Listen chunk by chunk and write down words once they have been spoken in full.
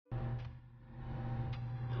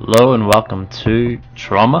Hello and welcome to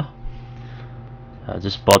Trauma. I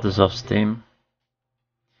just bought this off Steam.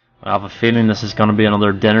 I have a feeling this is going to be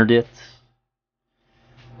another dinner date.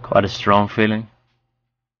 Quite a strong feeling.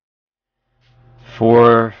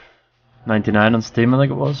 $4.99 on Steam, I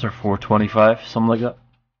think it was, or $4.25, something like that.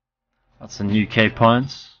 That's in UK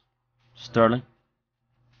pounds, sterling.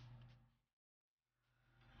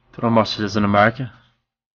 Don't know how much it is in America.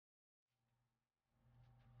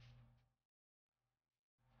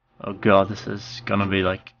 Oh god, this is gonna be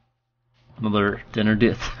like another dinner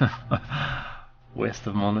date. Waste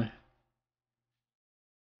of money.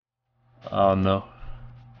 Oh no.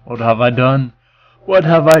 What have I done? What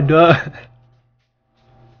have I done?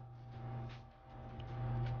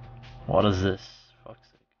 What is this? Fuck's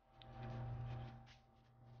sake.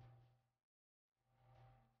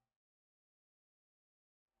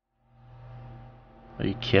 Are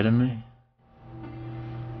you kidding me?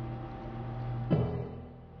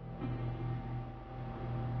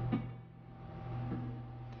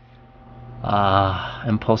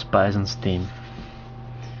 Impulse buys on Steam.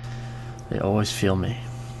 They always feel me.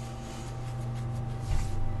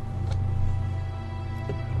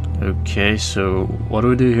 Okay, so what do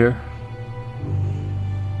we do here?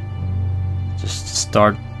 Just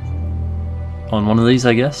start on one of these,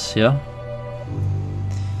 I guess, yeah?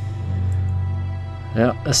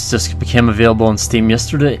 Yeah, this just became available on Steam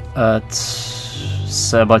yesterday at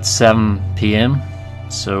about 7 PM.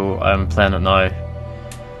 So I'm playing it now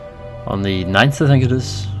on the 9th, I think it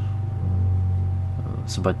is.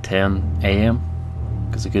 It's about 10 AM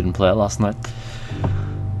because I couldn't play it last night.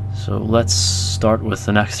 So let's start with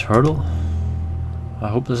the next hurdle. I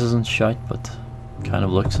hope this isn't shite, but kind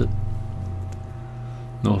of looks it.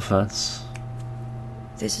 No offense.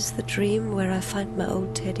 This is the dream where I find my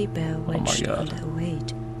old teddy bear wedged under a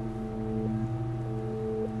weight.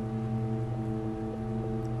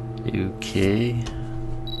 Okay.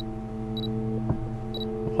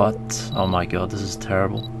 What? Oh my god, this is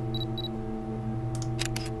terrible.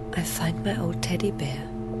 I find my old teddy bear.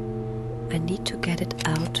 I need to get it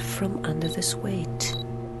out from under this weight.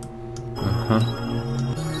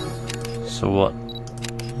 So what?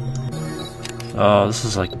 Oh, this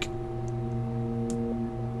is like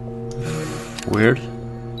weird.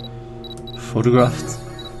 Photographed.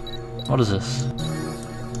 What is this?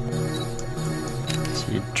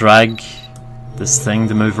 So you drag this thing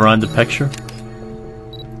to move around the picture.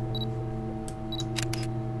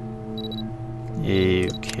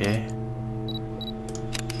 Okay.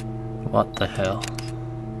 What the hell?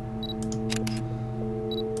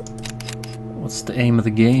 What's the aim of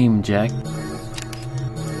the game, Jack?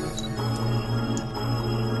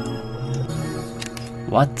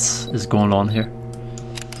 What is going on here?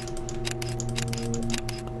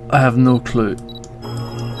 I have no clue.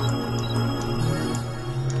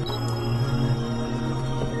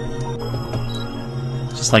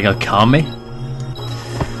 Just like a commie?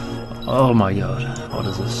 Oh my god, what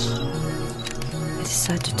is this? I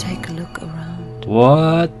decide to take a look around.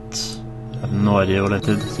 What? I have no idea what I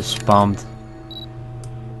did, just spammed.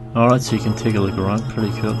 Alright, so you can take a look around,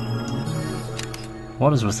 pretty cool.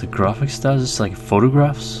 What is with the graphics style? Is this like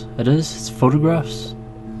photographs? It is? It's photographs?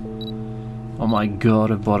 Oh my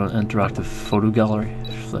god, I bought an interactive photo gallery.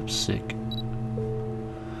 Flip's sake.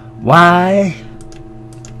 Why?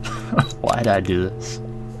 Why did I do this?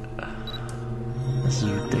 This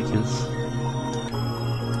is ridiculous.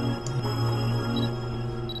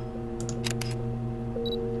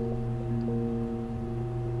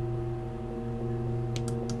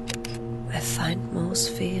 I find more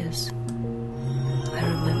spheres. I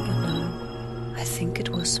remember now. I think it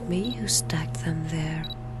was me who stacked them there.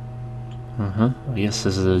 I guess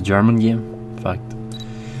this is a German game. In fact,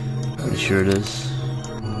 pretty sure it is.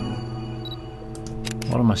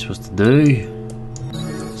 What am I supposed to do?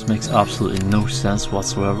 This makes absolutely no sense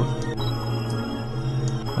whatsoever.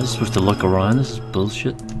 I'm just supposed to look around. This is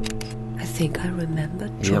bullshit. I think I remember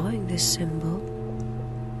drawing this symbol.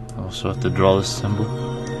 I also have to draw this symbol.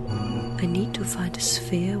 I need to find a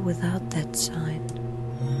sphere without that sign.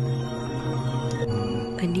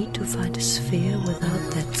 I need to find a sphere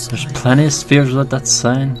without that sign. There's plenty of spheres without that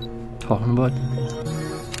sign. Talking about?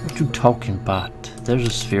 What you talking about? There's a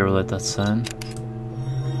sphere without that sign.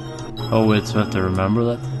 Oh wait, so I have to remember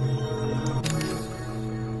that?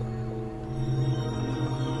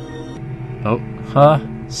 Oh,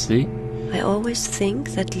 see? I always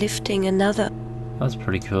think that lifting another... That's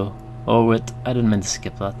pretty cool. Oh wait, I didn't mean to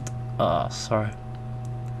skip that. Ah, sorry.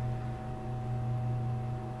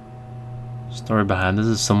 Story behind this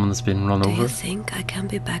is someone that's been run over. Do you think I can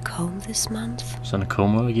be back home this month? It's in a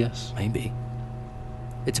coma, I guess. Maybe.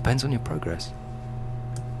 It depends on your progress.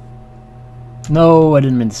 No, I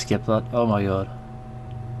didn't mean to skip that. Oh my god.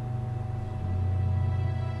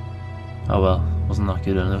 Oh well, wasn't that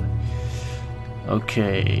good anyway.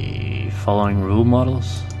 Okay, following role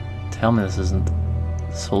models. Tell me this isn't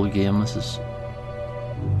this whole game. This is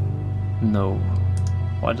no.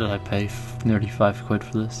 Why did I pay nearly £5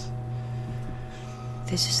 for this?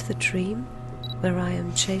 This is the dream where I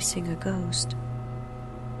am chasing a ghost.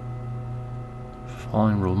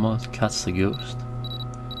 Following role models. Catch the ghost.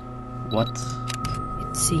 What?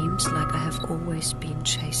 It seems like I have always been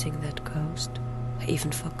chasing that ghost. I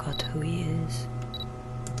even forgot who he is.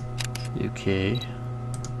 Okay.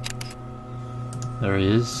 There he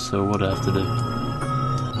is, so what do I have to do?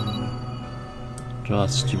 Draw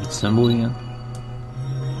that stupid symbol again.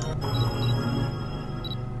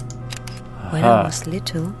 When I was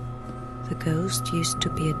little, the ghost used to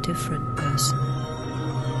be a different person.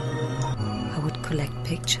 I would collect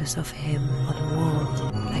pictures of him on a wall,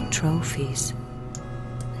 like trophies.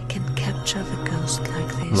 I can capture the ghost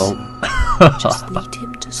like this. Lol. Just need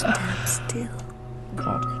him to stand still.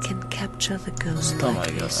 I can capture the ghost Oh like my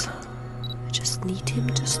this. god. I just need him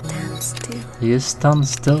to stand still. He is standing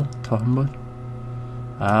still, talking about.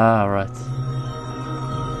 Ah, right.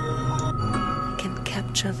 I can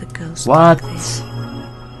capture the ghost What? like this.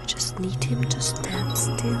 I just need him to stand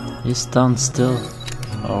still. He stands still.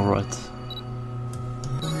 Alright.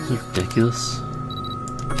 This is ridiculous.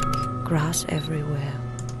 Grass everywhere.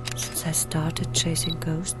 Since I started chasing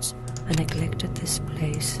ghosts, I neglected this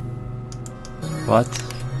place. What?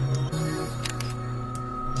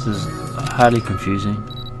 This is highly confusing.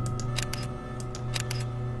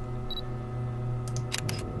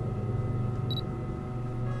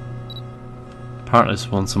 Apparently this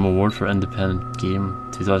won some award for Independent Game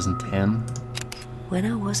 2010. When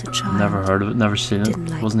I was a child, Never heard of it, never seen it. didn't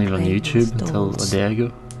like Wasn't even on playing YouTube with until a dolls. day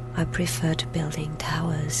ago. I preferred building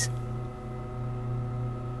towers.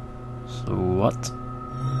 So what?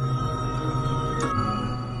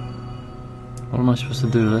 What am I supposed to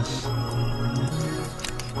do with this?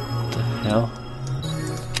 What the hell?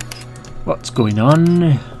 What's going on?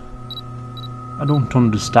 I don't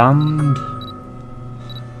understand. Am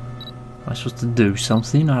I supposed to do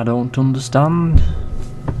something I don't understand?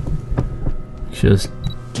 Just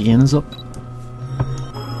gains up.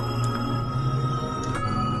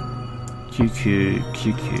 QQ,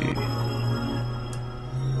 QQ.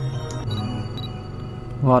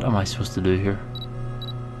 What am I supposed to do here?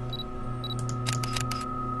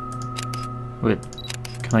 Wait,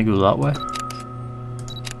 can I go that way?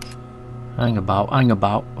 Hang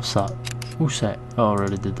about, what's that? Who's that? Oh, I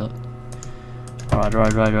already did that. Right, I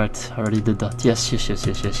already did that. Yes.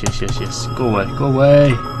 Go away.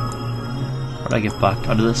 How do I get back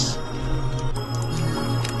out of this?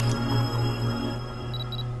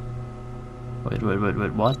 Wait,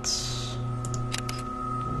 what?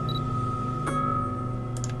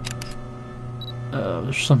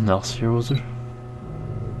 There's something else here, was there?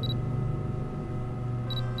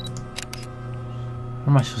 How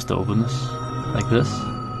am I supposed to open this? Like this?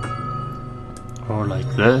 Or like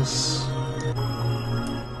this?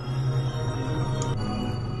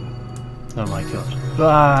 Oh my god.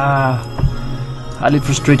 Ah! Highly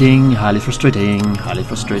frustrating. How am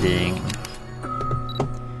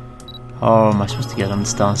I supposed to get him to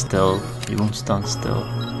stand still? He won't stand still.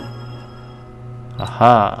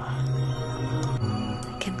 Aha!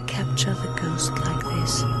 I can capture the ghost like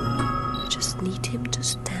this. I just need him to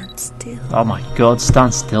stand still. Oh my god,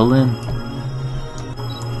 stand still then.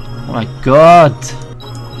 Oh my god!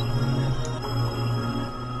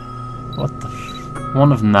 What the f...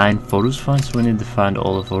 1 of 9 photos found, so we need to find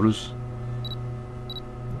all the photos.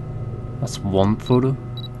 That's 1 photo.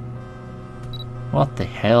 What the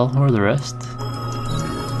hell? Where are the rest?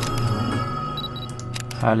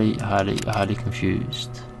 Highly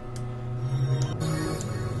confused.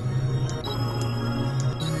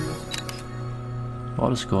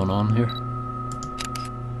 What is going on here?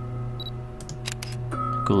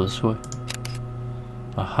 Go this way.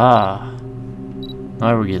 Aha!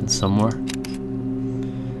 Now we're getting somewhere.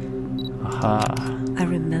 Aha! I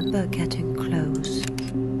remember getting close.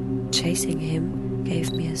 Chasing him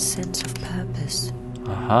gave me a sense of purpose.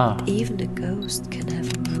 Aha! Even a ghost can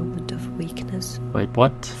have a moment of weakness. Wait,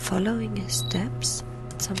 what? Following his steps,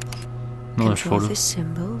 some Another can draw photo. this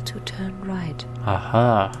symbol to turn right.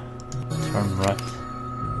 Aha! Turn right.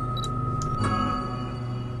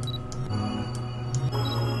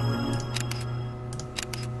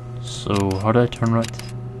 So, how do I turn right?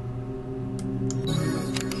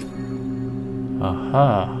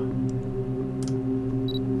 Aha!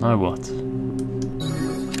 Now what?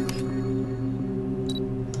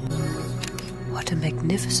 What a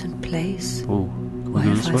magnificent place. Oh, can we Why go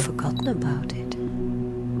have this I way? forgotten about it?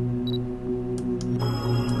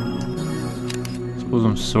 Suppose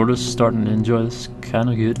I'm sort of starting to enjoy this. Kind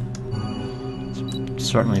of good. It's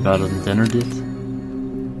certainly better than dinner date.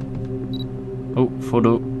 Oh,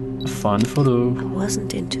 photo. I found a photo. I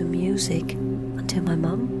wasn't into music until my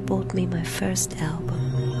mum bought me my first album.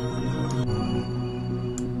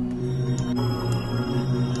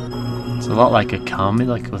 It's a lot like a kami,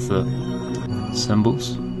 like with the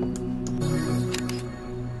symbols.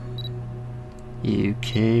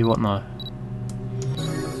 UK, what now?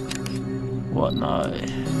 What now?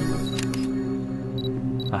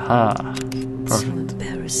 Aha! So Perfect.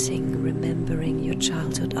 embarrassing remembering your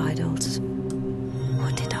childhood idols.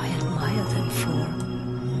 What did I admire them for?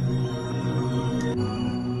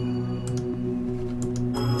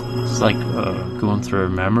 It's like going through our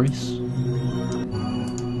memories.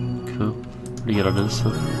 Cool. Pretty good at this.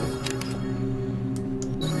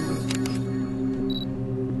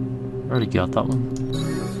 Already got that one.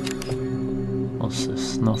 What's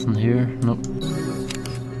this? Nothing here? Nope.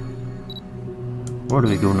 Where do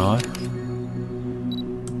we go now?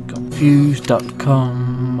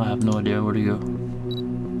 Confused.com. I have no idea where to go.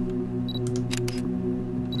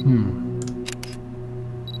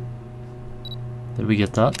 Did we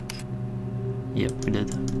get that? Yep, we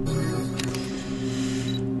did.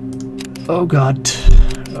 Oh god.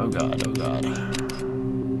 Oh god, oh god.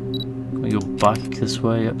 Can we go back this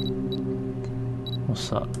way? Yep. What's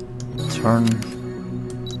that? Turn.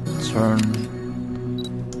 Turn.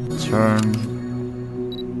 Turn.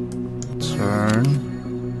 Turn.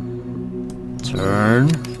 Turn.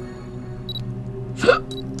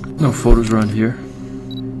 No photos around here.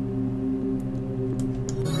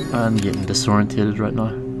 I'm getting disorientated right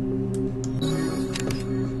now.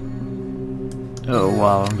 Oh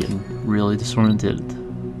wow, I'm getting really disorientated.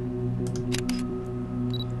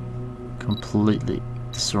 Completely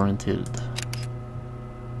disorientated.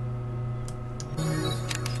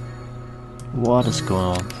 What is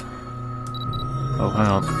going on? Oh, hang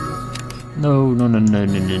on. No, no, no, no,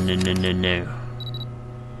 no, no, no, no, no, no.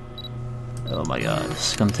 Oh my god,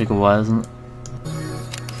 this is gonna take a while, isn't it?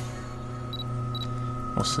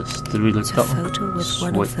 What's this? Did we look It's at a that one? photo with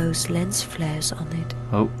one Sweet. of those lens flares on it.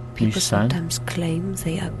 Oh, new People sign. sometimes claim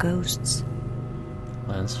they are ghosts.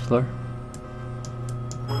 Lens flare.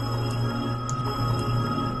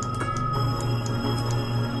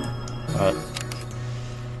 Alright.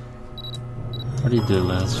 How do you do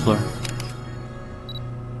lens flare?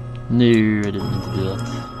 No, I didn't mean to do that.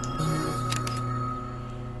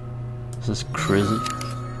 This is crazy.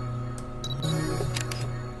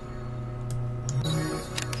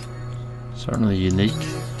 Certainly unique.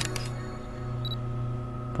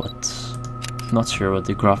 But not sure what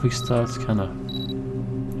the graphics style. It's kinda.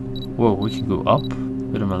 Whoa, we can go up?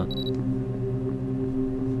 Wait a minute.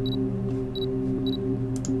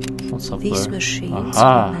 What's up These there? machines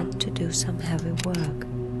Aha! are meant to do some heavy work,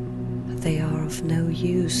 but they are of no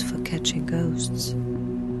use for catching ghosts.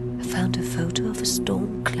 I found a photo of a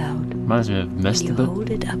storm cloud. Reminds me of Mist When a you bit. hold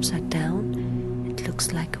it upside down, it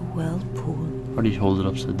looks like a whirlpool. How do you hold it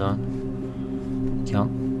upside down? You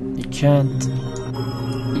can't. You can't.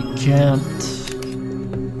 You can't.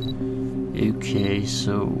 Okay,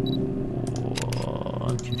 so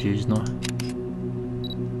I'm confused now.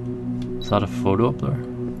 Is that a photo up there?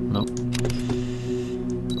 Nope.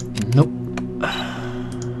 Nope.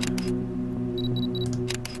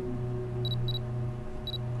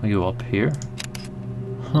 I go up here?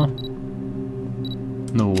 Huh.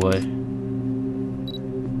 No way.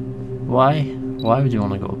 Why? Why would you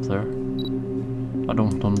want to go up there? I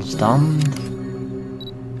don't understand.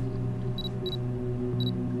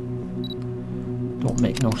 Don't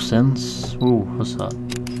make no sense. Ooh, what's that?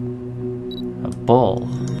 A ball.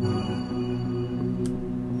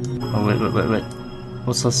 Oh wait, wait, wait, wait.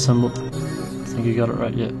 What's that symbol? I think you got it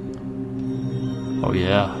right yet. Oh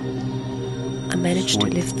yeah. I managed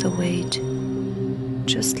Sweet. to lift the weight,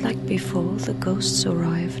 just like before the ghosts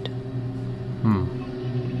arrived.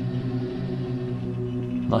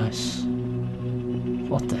 Nice.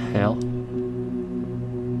 What the hell?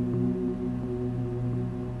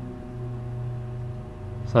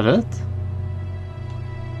 Is that it?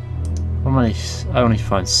 How many? I only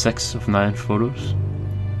found 6 of 9 photos.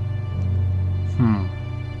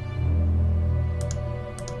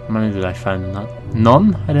 How many did I find in that?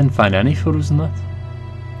 None? I didn't find any photos in that.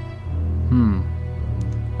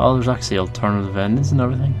 Oh, there's actually alternative endings and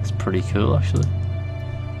everything. It's pretty cool, actually.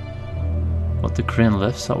 But the crane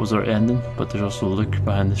lifts, that was our ending. But there's also Luke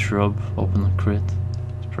behind the shrub, open the crate.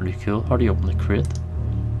 It's pretty cool. How do you open the crate?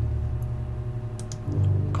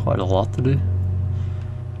 Quite a lot to do.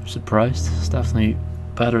 surprised. It's definitely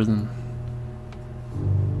better than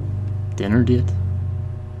Dinner Date.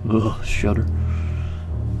 Ugh, shudder.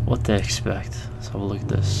 What they expect. Let's have a look at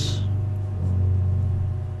this.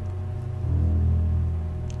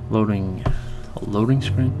 Loading. A loading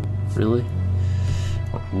screen? Really?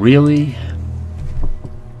 Really?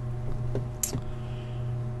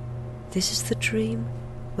 This is the dream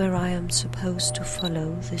where I am supposed to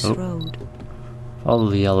follow this road. Follow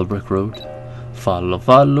the yellow brick road. Follow,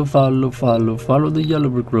 follow, follow, follow, follow the yellow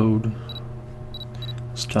brick road.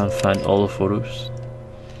 Let's try and find all the photos.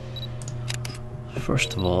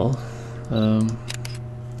 First of all,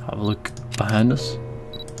 have a look behind us.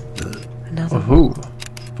 Another Oh, one.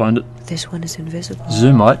 find it. This one is invisible.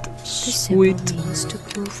 Zoom out. This Sweet. symbol means to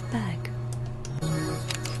move back.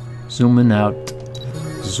 Zooming out.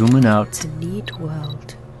 Zooming out. It's a neat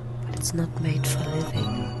world, but it's not made for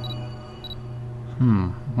living.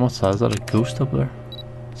 What's that? Is that a ghost up there?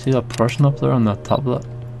 See that person up there on the top of that?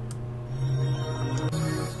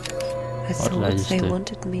 I What did I thought just they do?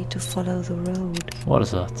 wanted me to follow the road. What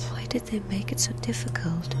is that? Why did they make it so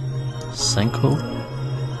difficult? Sinkhole?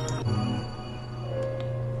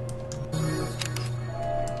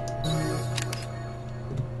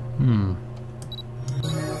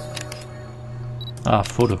 Ah,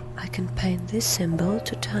 photo. I can paint this symbol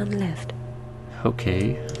to turn left.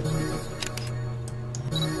 Okay.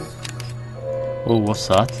 Oh, what's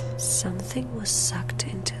that? Something was sucked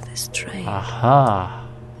into this train. Aha!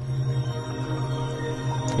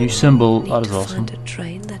 New symbol. Need That is to awesome. find a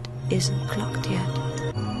train that isn't clocked yet.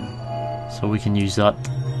 So we can use that.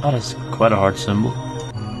 That is quite a hard symbol.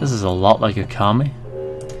 This is a lot like a kami.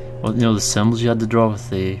 Well, you know the symbols you had to draw with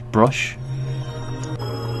the brush?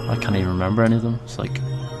 I can't even remember any of them. It's like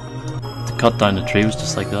to cut down the tree was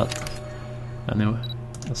just like that. Anyway,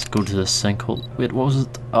 let's go to this sinkhole. Wait, what was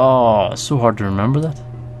it? Oh, it's so hard to remember that.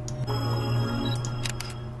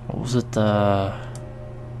 What was it?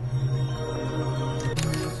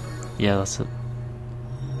 Yeah, that's it.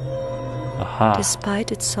 Aha.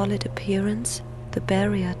 Despite its solid appearance, the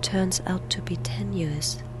barrier turns out to be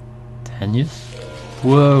tenuous. Tenuous?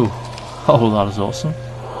 Whoa! Oh, that is awesome.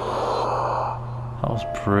 That was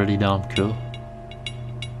pretty damn cool.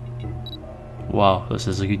 Wow, this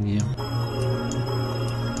is a good game.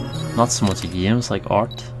 Not so much a game, it's like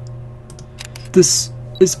art. This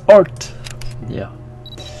is art! Yeah.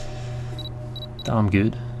 Damn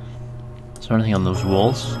good. Is there anything on those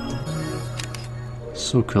walls?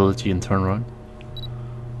 So cool that you can turn around.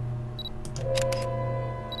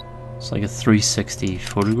 It's like a 360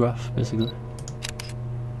 photograph, basically.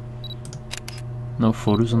 No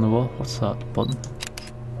photos on the wall. What's that button?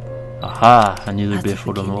 Aha! I knew there'd At be a the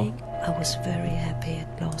photo on the wall. beginning, I was very happy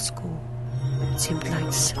at law school. It seemed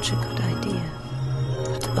like such a good idea,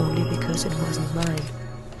 but only because it wasn't mine.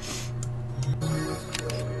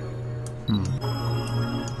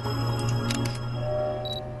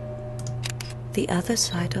 The other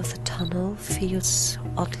side of the tunnel feels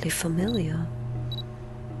oddly familiar.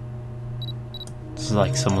 It's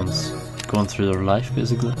like someone's going through their life,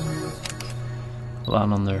 basically.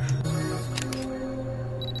 Lying on their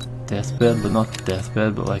deathbed, but not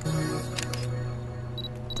deathbed, but like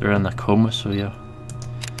they're in a coma, so yeah.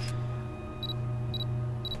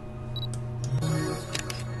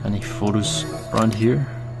 Any photos around here?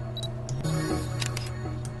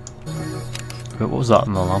 Wait, what was that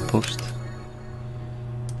on the lamppost?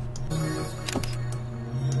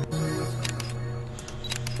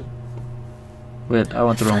 Wait, I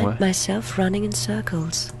went the wrong I way. find myself running in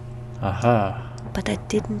circles, Aha. but I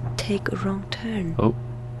didn't take a wrong turn. Oh.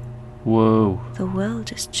 Whoa. The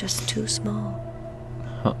world is just too small.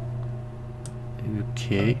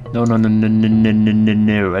 Okay. No, no, no, no, no, no, no, no,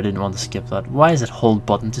 no. I didn't want to skip that. Why is it hold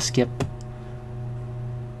button to skip?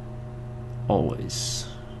 Always.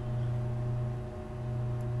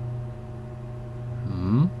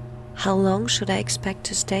 How long should I expect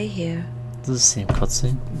to stay here? This is the same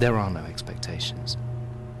cutscene. There are no expectations.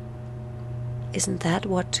 Isn't that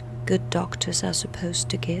what good doctors are supposed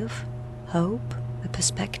to give? Hope? A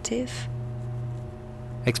perspective?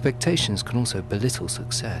 Expectations can also belittle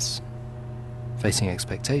success. Facing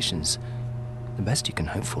expectations, the best you can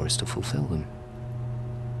hope for is to fulfill them.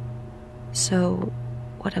 So,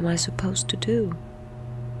 what am I supposed to do?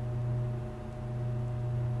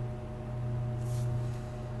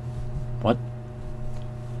 What?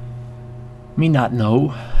 Me not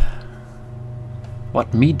know.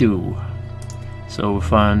 What me do? So we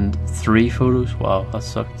found 3 photos. Wow, that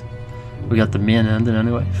sucked. We got the main ending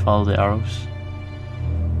anyway. Follow the arrows.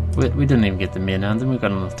 Wait, we didn't even get the main ending. We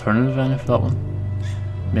got an alternative ending for that one.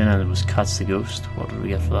 Main ending was Catch the Ghost. What did we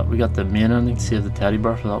get for that? We got the main ending, Save the Teddy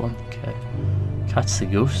Bear for that one. Okay. Catch the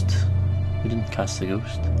Ghost. We didn't catch the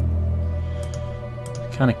ghost.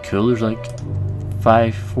 Kinda cool, there's like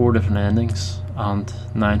 4 different endings and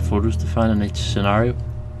 9 photos to find in each scenario.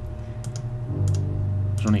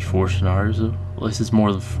 There's only 4 scenarios though. At least it's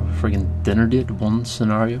more than friggin' Dinner Date, 1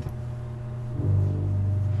 scenario.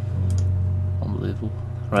 Unbelievable.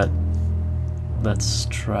 Right. Let's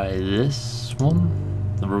try this one.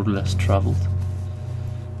 The road less travelled.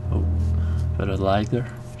 Oh, bit of lag there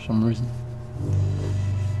for some reason.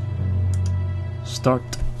 Start.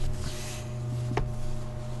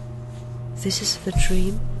 This is the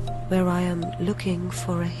dream where I am looking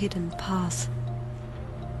for a hidden path.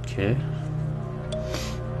 Okay.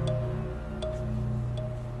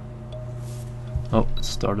 Oh, it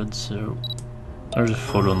started, so there's a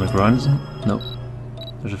photo on the ground, isn't it? No.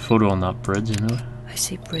 There's a photo on that bridge, you know. I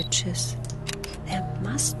see bridges. There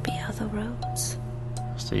must be other roads.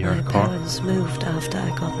 Stay your My car. parents moved after I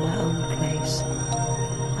got my own place.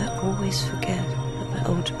 I always forget that my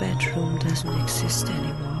old bedroom doesn't exist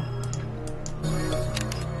anymore.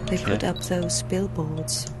 They put up those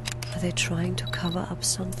billboards. Are they trying to cover up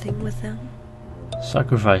something with them?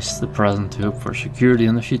 Sacrifice the present to hope for security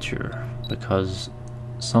in the future. Because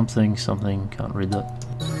something, can't read that.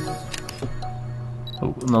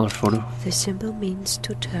 Oh, another photo. The symbol means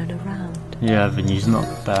to turn around. Yeah, I've been using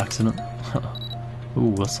that by accident.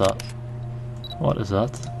 Ooh, what's that? What is that?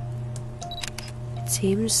 It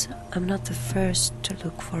seems I'm not the first to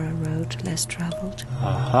look for a road less traveled.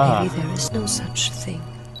 Aha! Maybe there is no such thing.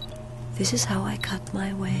 This is how I cut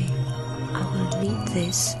my way. I will need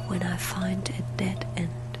this when I find a dead end.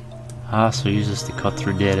 Ah, so you use this to cut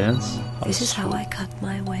through dead ends? This is how I cut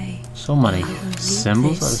my way. So many I will need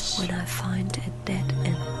symbols. this That when I find a dead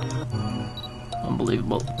end. is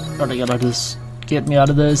unbelievable. Gotta get out of this. Get me out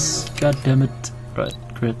of this. God damn it. Right,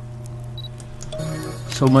 great.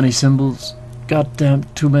 So many symbols. God damn,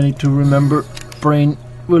 too many to remember. Brain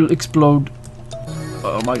will explode.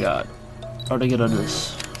 Oh my god. How do I get out of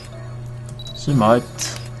this? Zoom out.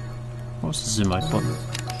 What's the zoom out button?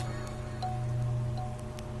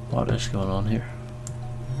 What is going on here?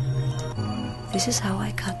 This is how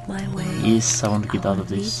I cut my way. Yes, I want to get out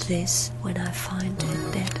of I will this. need this when I find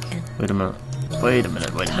a dead end. Wait a minute. Wait a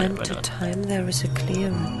minute. Wait a Time minute. to time there is a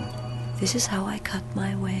clearing. This is how I cut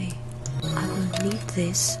my way. I will need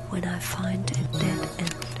this when I find a dead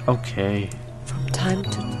end. Okay. From time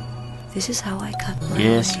to... This is how I cut my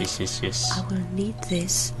Yes, way. yes. I will need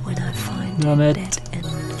this when I find Damn a it. dead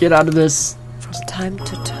end. Get out of this. From time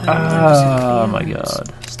to time there is a Ah, my clearance,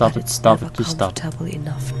 god. Stop but it, it's stop never it, just stop. comfortable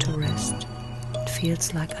enough to rest. It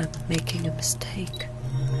feels like I'm making a mistake.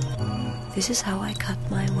 This is how I cut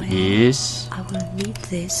my way. Yes. I will need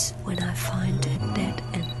this when I find a dead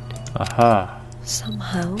end. Aha.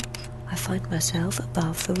 Somehow, I find myself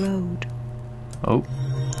above the road. Oh.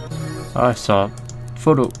 I saw a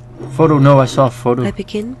photo. Photo, no, I saw a photo. I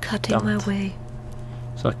begin cutting Damn my it. way.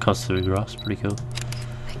 So that cuts through the grass, pretty cool.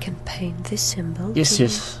 I can paint this symbol Yes, to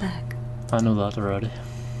yes. look back. I know that already.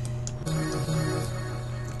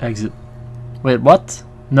 Exit. Wait, what?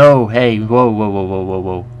 No, hey,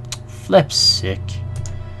 whoa. Flip's sick.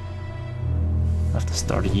 I have to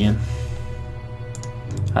start again.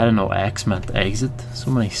 I don't know, X meant exit. So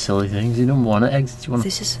many silly things. You don't want to exit, you want to...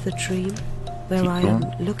 This is the dream where Keep I going.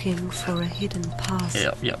 am looking for a hidden path.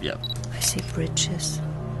 Yep. I see bridges.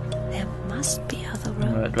 There must be other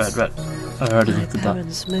roads. Right. I already My looked at that.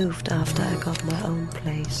 parents moved after I got my own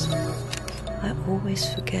place. I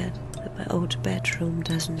always forget that my old bedroom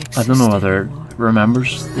doesn't exist I don't know whether anymore. it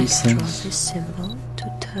remembers I these draw things. this symbol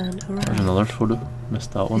to turn There's around. another photo.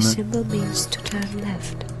 Missed that one The there. symbol means to turn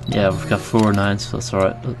left. Yeah, we've got 4 or 9, so that's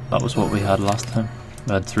alright. That was what we had last time.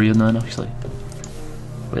 We had 3 of 9 actually.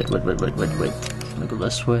 Wait. I'm gonna go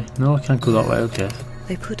this way. No, I can't go that way, okay.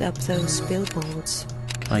 They put up those billboards.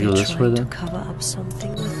 Can I Are go they this way trying then? to cover up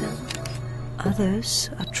something with them? Others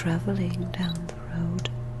are traveling down the road.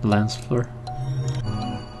 Lens flare.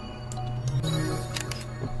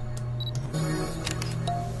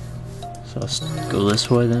 So let's go this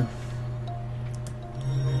way then.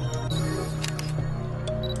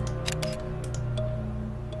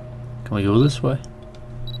 Can we go this way?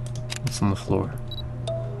 It's on the floor.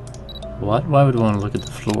 What? Why would we want to look at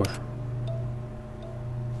the floor?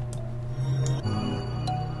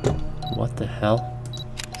 What the hell?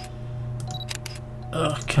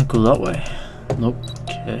 Ugh, can't go that way. Nope.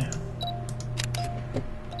 Okay.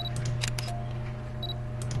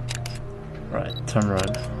 Right, turn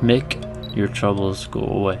around. Make your troubles go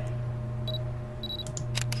away.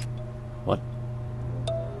 What?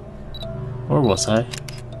 Where was I?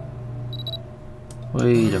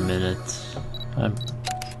 Wait a minute. I'm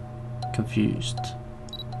confused.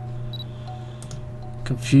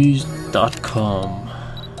 Confused.com.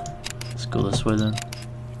 Let's go this way then.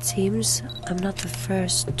 It seems I'm not the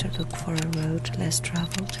first to look for a road less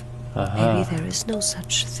traveled. Aha. Maybe there is no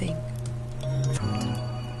such thing.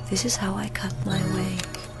 This is how I cut my way.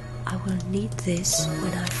 I will need this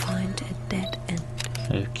when I find a dead end.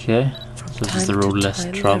 Okay. From So this time is the road to less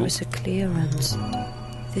time there traveled. is a clearance.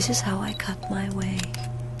 This is how I cut my way.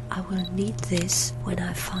 I will need this when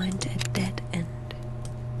I find a dead end.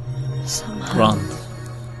 Somehow Grand.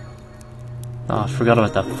 Oh, I forgot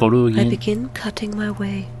about that photo I again. begin cutting my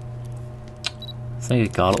way. I think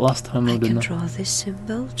I got it last time though, I can didn't I? draw this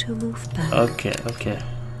symbol to move back. Okay, okay.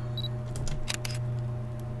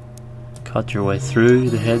 Cut your way through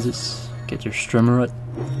the hedges. Get your strimmer out.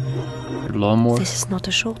 Your lawnmower. This is not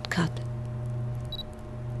a shortcut.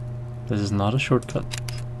 This is not a shortcut.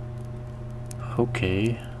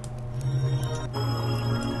 Okay.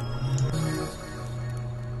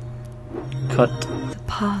 Cut. The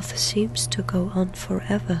path seems to go on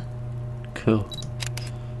forever. Cool.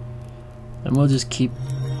 And we'll just keep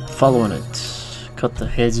following it. Cut the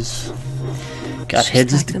hedges. Got It's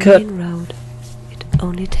hedges just to like cut. the main road. It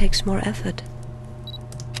only takes more effort.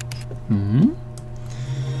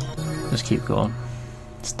 Just keep going.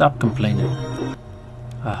 Stop complaining.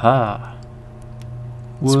 Aha.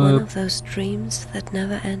 It's one Whoop, of those dreams that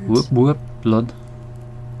never ends. whoop, whoop. Blood.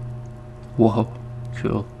 Whoa.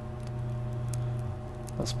 Cool.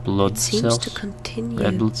 That's blood It seems cells. to continue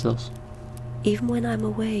Red blood cells. even when I'm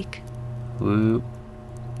awake. Whoop.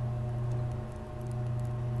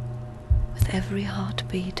 With every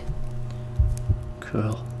heartbeat.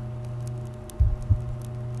 Cool.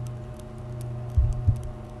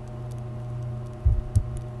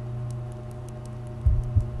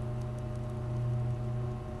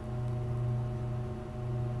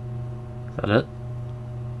 Is that it?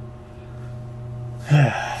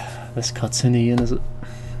 This cutscene again, is it?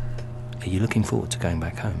 Are you looking forward to going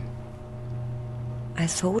back home? I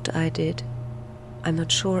thought I did. I'm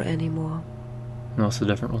not sure anymore. No, it's a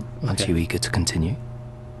different one. Aren't you eager to continue?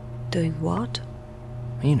 Doing what?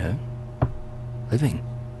 You know, living.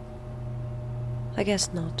 I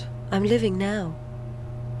guess not. I'm living now.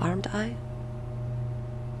 Aren't I?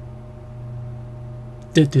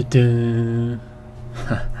 Du-du-du.